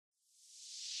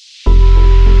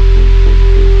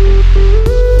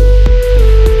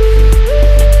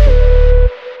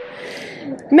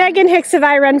Megan Hicks of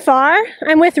I Run Far.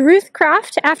 I'm with Ruth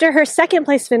Croft after her second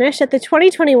place finish at the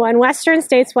 2021 Western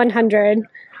States 100.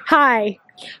 Hi.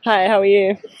 Hi, how are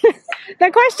you? The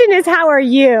question is, how are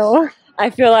you? I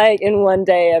feel like in one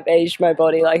day I've aged my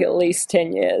body like at least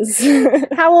 10 years.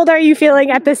 How old are you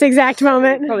feeling at this exact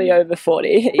moment? Probably over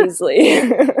 40,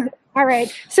 easily. All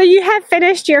right. So you have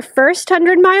finished your first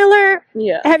 100-miler?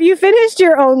 Yeah. Have you finished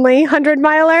your only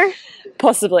 100-miler?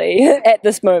 Possibly, at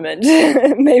this moment.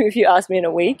 Maybe if you ask me in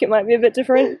a week, it might be a bit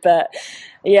different. But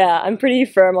yeah, I'm pretty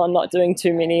firm on not doing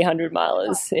too many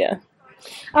 100-milers, yeah.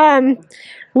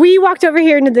 We walked over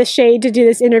here into the shade to do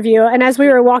this interview, and as we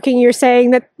were walking, you're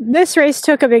saying that this race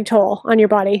took a big toll on your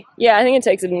body. Yeah, I think it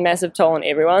takes a massive toll on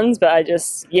everyone's, but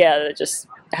just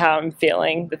how I'm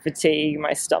feeling, the fatigue,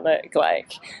 my stomach,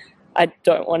 like, I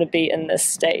don't want to be in this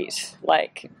state,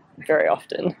 like, very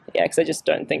often. Yeah, because I just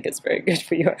don't think it's very good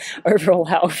for your overall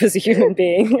health as a human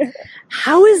being.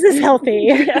 How is this healthy?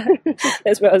 Yeah,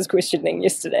 that's what I was questioning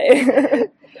yesterday.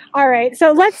 All right,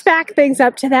 so let's back things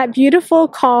up to that beautiful,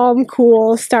 calm,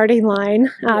 cool starting line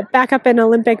back up in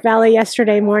Olympic Valley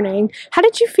yesterday morning. How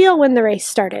did you feel when the race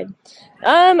started?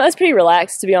 I was pretty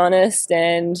relaxed, to be honest,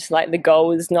 and like the goal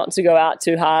was not to go out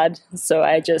too hard. So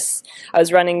I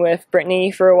was running with Brittany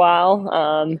for a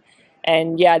while,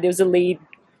 and yeah, there was a lead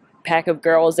pack of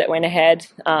girls that went ahead,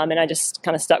 and I just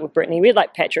kind of stuck with Brittany. We had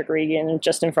like Patrick Regan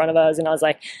just in front of us, and I was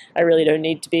like, I really don't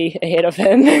need to be ahead of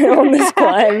him on this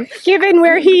climb. Given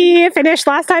where he finished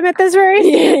last time at this race?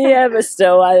 Yeah, but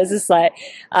still, I was just like,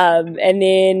 and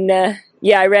then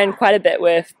I ran quite a bit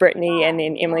with Brittany and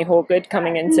then Emily Hawgood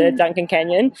coming into Duncan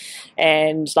Canyon,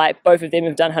 and like both of them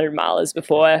have done 100-milers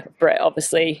before. Britt,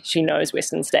 obviously, she knows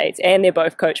Western States, and they're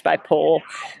both coached by Paul,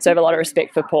 so I have a lot of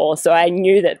respect for Paul. So I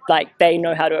knew that like they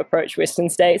know how to approach Western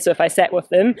States, so if I sat with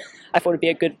them, I thought it'd be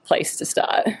a good place to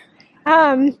start.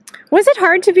 Was it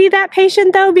hard to be that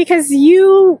patient though? Because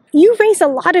you race a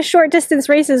lot of short distance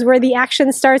races where the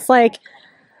action starts like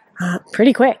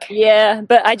pretty quick. Yeah,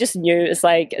 but I just knew it's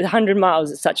like 100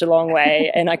 miles is such a long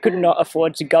way, and I could not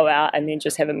afford to go out and then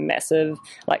just have a massive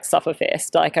like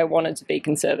sufferfest. Like I wanted to be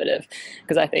conservative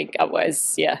because I think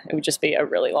otherwise, yeah, it would just be a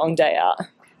really long day out.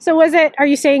 So are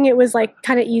you saying it was like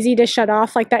kind of easy to shut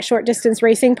off like that short distance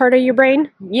racing part of your brain?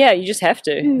 Yeah, you just have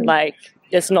to. Like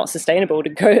it's not sustainable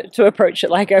to approach it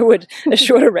like I would a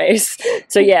shorter race.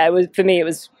 So yeah, it was for me.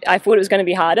 I thought it was going to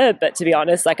be harder, but to be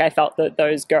honest, like I felt that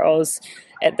those girls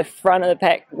at the front of the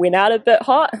pack went out a bit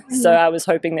hot, so I was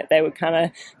hoping that they would kind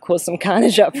of cause some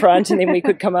carnage up front and then we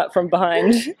could come up from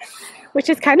behind. Which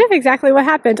is kind of exactly what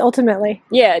happened ultimately.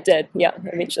 Yeah, it did. Yeah,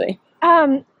 eventually.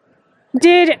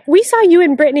 We saw you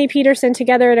and Brittany Peterson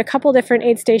together at a couple different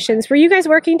aid stations. Were you guys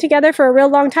working together for a real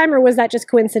long time, or was that just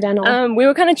coincidental? We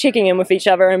were kind of checking in with each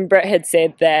other, and Britt had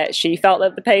said that she felt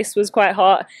that the pace was quite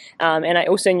hot, and I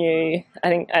also knew, I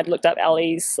think I'd looked up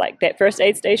Ellie's, like that first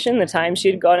aid station, the time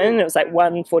she'd got in, it was like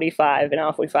 1:45, an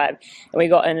hour 45, and we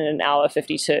got in an hour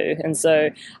 52, and so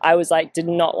I was like, did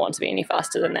not want to be any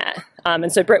faster than that. And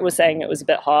so Britt was saying it was a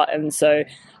bit hot, and so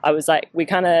I was like,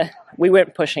 we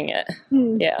weren't pushing it.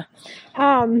 Yeah.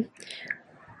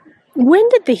 When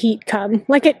did the heat come?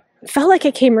 Like it felt like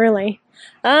it came early.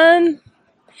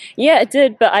 Yeah, it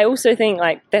did, but I also think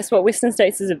like that's what Western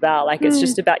States is about. Like it's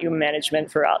just about your management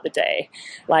throughout the day.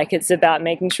 Like it's about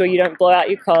making sure you don't blow out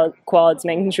your quads,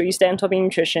 making sure you stay on top of your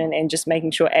nutrition, and just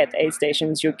making sure at the aid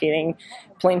stations you're getting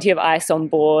plenty of ice on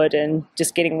board and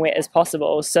just getting wet as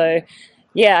possible. So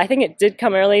yeah, I think it did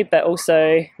come early, but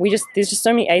also there's just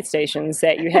so many aid stations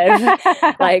that you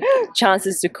have like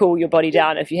chances to cool your body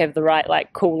down if you have the right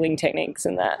like cooling techniques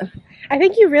and that. I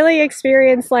think you really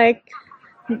experience like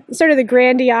sort of the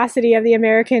grandiosity of the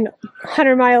American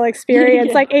 100-mile experience,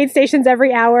 Yeah. like aid stations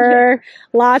every hour,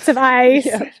 lots of ice.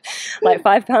 Yeah. Like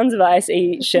 5 pounds of ice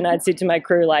each, and I'd said to my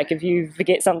crew, like, if you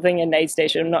forget something in an aid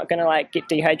station, I'm not going to like get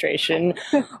dehydration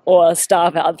or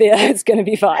starve out there. It's going to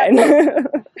be fine.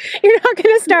 You're not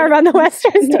going to starve on the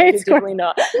Western No, States. definitely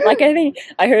not. Like I think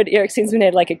I heard Eric Sensman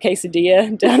had like a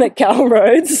quesadilla down at Cal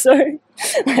Roads, so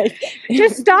like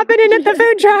Just stop it in at the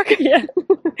food truck.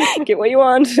 yeah, get what you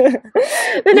want.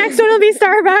 The next one will be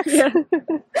Starbucks.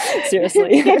 Yeah.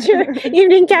 Seriously. Get your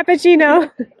evening cappuccino.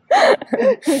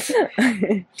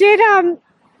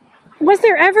 Was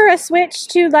there ever a switch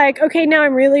to like, okay, now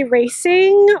I'm really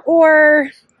racing, or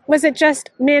was it just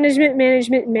management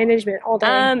all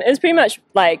day? It was pretty much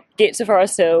like get to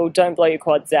Forest Hill, don't blow your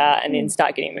quads out, and then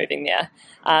start getting moving there.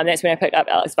 That's when I picked up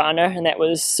Alex Varner, and that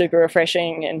was super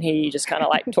refreshing, and he just kind of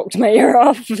like talked my ear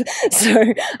off.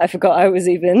 So I forgot I was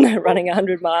even running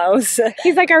 100 miles.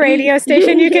 He's like a radio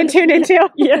station you can tune into.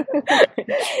 Yeah.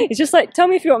 He's just like, tell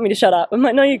me if you want me to shut up. I'm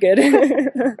like, no, you're good.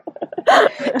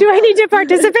 Do I need to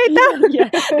participate though? Yeah,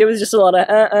 there was just a lot of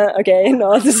okay,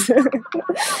 nods.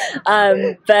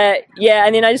 But yeah,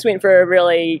 and then I just went for a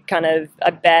really kind of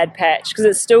a bad patch because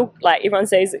it's still like everyone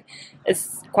says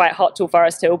it's quite hot till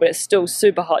Forest Hill, but it's still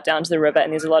super hot down to the river,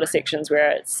 and there's a lot of sections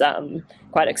where it's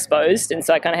quite exposed, and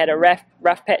so I kind of had a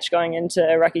rough patch going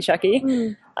into Rocky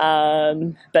Chucky,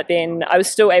 but then I was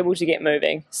still able to get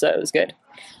moving, so it was good.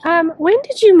 When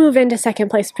did you move into second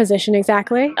place position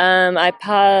exactly? I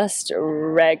passed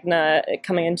Ragnar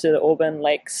coming into the Auburn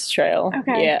Lakes Trail.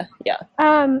 Okay.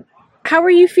 Yeah. How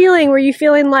were you feeling? Were you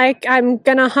feeling like I'm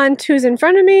gonna hunt who's in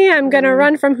front of me, I'm gonna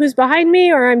run from who's behind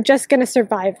me, or I'm just gonna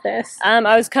survive this?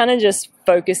 I was kind of just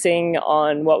focusing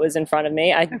on what was in front of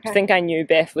me. I think I knew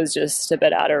Beth was just a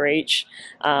bit out of reach,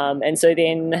 and so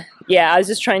then I was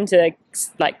just trying to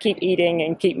like keep eating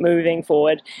and keep moving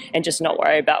forward and just not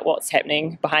worry about what's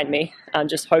happening behind me. I'm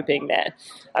just hoping that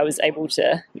I was able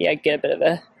to get a bit of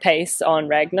a pace on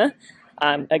Ragnar,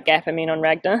 a gap on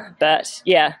Ragnar, but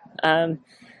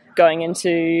going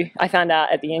into, I found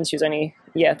out at the end she was only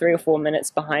 3 or 4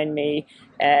 minutes behind me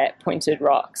at Pointed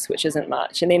Rocks, which isn't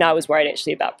much. And then I was worried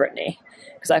actually about Brittany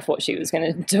because I thought she was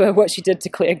going to do what she did to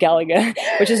Claire Gallagher,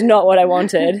 which is not what I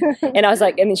wanted. And I was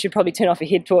like, and then she'd probably turn off her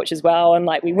head torch as well, and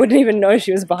like we wouldn't even know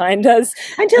she was behind us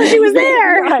until she was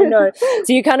there. I know.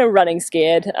 So you're kind of running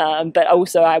scared, but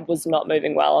also I was not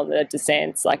moving well on the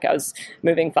descents. Like I was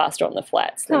moving faster on the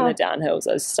flats than the downhills.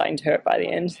 I was starting to hurt by the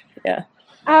end. Yeah.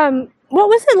 What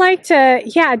was it like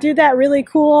to, do that really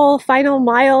cool final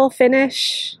mile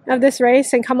finish of this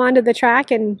race and come onto the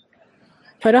track and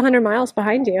put 100 miles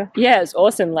behind you? Yeah, it's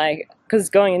awesome. Like, because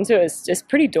going into it is just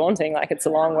pretty daunting. Like, it's a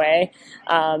long way.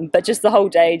 But just the whole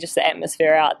day, just the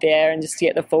atmosphere out there and just to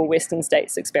get the full Western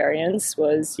States experience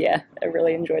was, I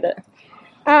really enjoyed it.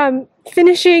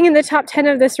 Finishing in the top 10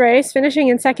 of this race, finishing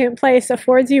in second place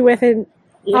affords you with an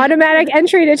automatic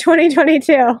entry to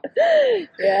 2022.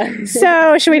 Yeah.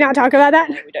 So, should we not talk about that?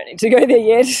 We don't need to go there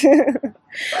yet.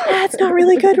 That's not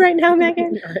really good right now,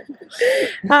 Megan.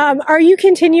 Are you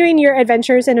continuing your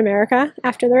adventures in America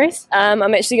after the race?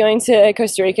 I'm actually going to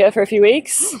Costa Rica for a few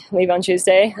weeks. Leave on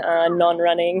Tuesday,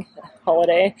 non-running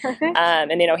holiday. Perfect. And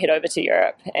then I'll head over to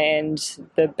Europe and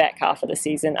the back half of the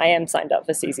season. I am signed up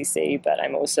for CCC, but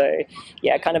I'm also,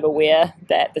 kind of aware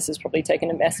that this has probably taken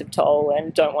a massive toll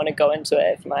and don't want to go into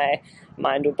it if my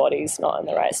mind or body's not in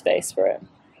the right space for it.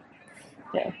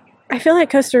 Yeah. I feel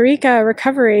like Costa Rica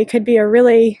recovery could be a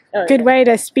really good way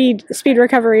to speed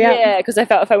recovery up. Yeah, because I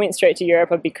felt if I went straight to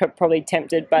Europe, I'd be probably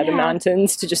tempted by the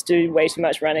mountains to just do way too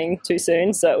much running too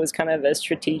soon. So it was kind of a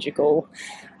strategical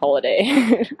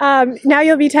holiday. Now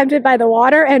you'll be tempted by the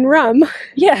water and rum.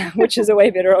 Yeah, which is a way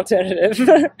better alternative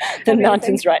than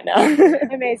mountains right now.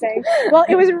 Amazing. Well,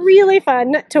 it was really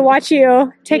fun to watch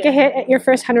you take a hit at your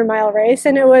first 100-mile race,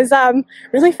 and it was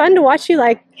really fun to watch you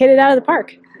hit it out of the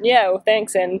park. Yeah, well,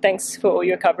 thanks, and thanks for all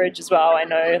your coverage as well. I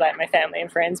know, my family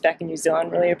and friends back in New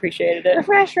Zealand really appreciated it.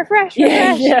 Refresh.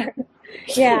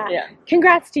 Yeah.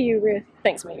 Congrats to you, Ruth.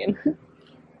 Thanks, Megan.